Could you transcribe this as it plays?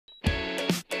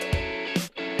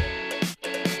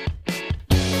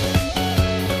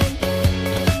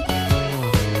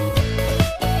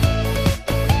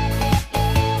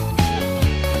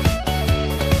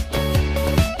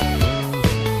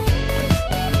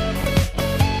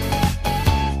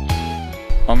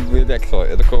really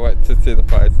excited. I can't wait to see the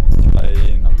players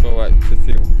playing. I can't wait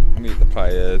to meet the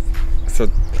players. So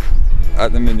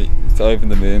at the minute, it's over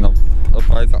the moon. I've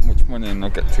raised that much money and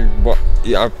I'll get to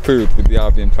have food with the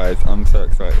Albion players. I'm so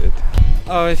excited.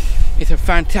 Oh, it's a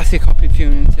fantastic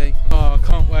opportunity. Oh, I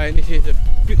can't wait. This is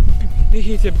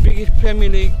the biggest Premier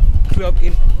League club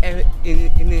in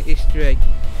the history.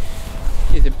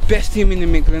 It's the best team in the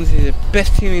Midlands. It's the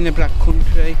best team in the Black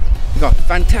Country. We've got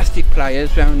fantastic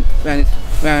players round this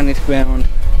ground. It's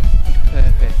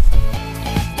perfect.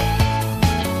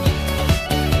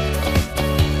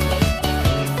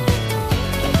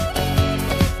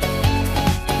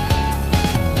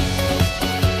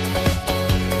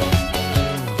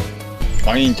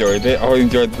 I enjoyed it. I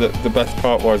enjoyed the best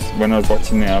part was when I was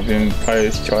watching the Albion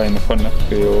players trying up on the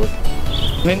field.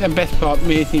 I think the best part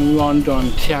meeting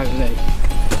Rondon, Charlie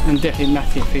and definitely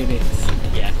Matthew Phillips.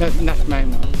 Yeah. That's my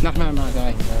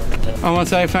day. I want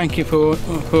to say thank you for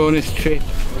this trip,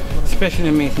 especially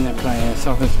meeting the players,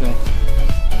 obviously.